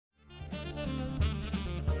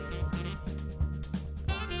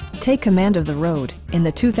Take command of the road in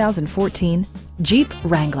the 2014 Jeep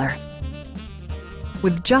Wrangler.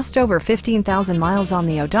 With just over 15,000 miles on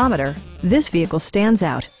the odometer, this vehicle stands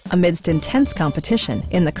out amidst intense competition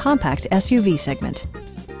in the compact SUV segment.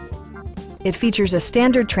 It features a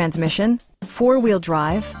standard transmission, four-wheel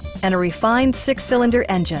drive, and a refined six-cylinder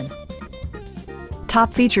engine.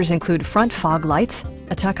 Top features include front fog lights,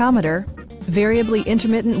 a tachometer, variably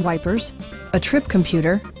intermittent wipers, a trip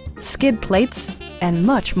computer, skid plates, and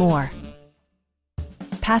much more.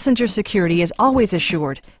 Passenger security is always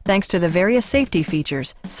assured thanks to the various safety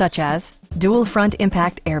features such as dual front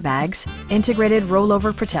impact airbags, integrated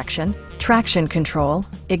rollover protection, traction control,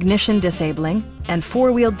 ignition disabling, and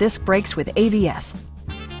four-wheel disc brakes with ABS.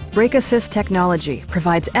 Brake Assist technology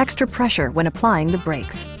provides extra pressure when applying the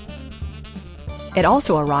brakes. It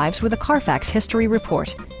also arrives with a Carfax history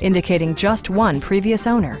report indicating just one previous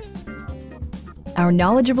owner. Our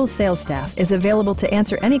knowledgeable sales staff is available to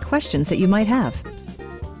answer any questions that you might have.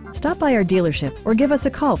 Stop by our dealership or give us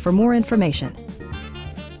a call for more information.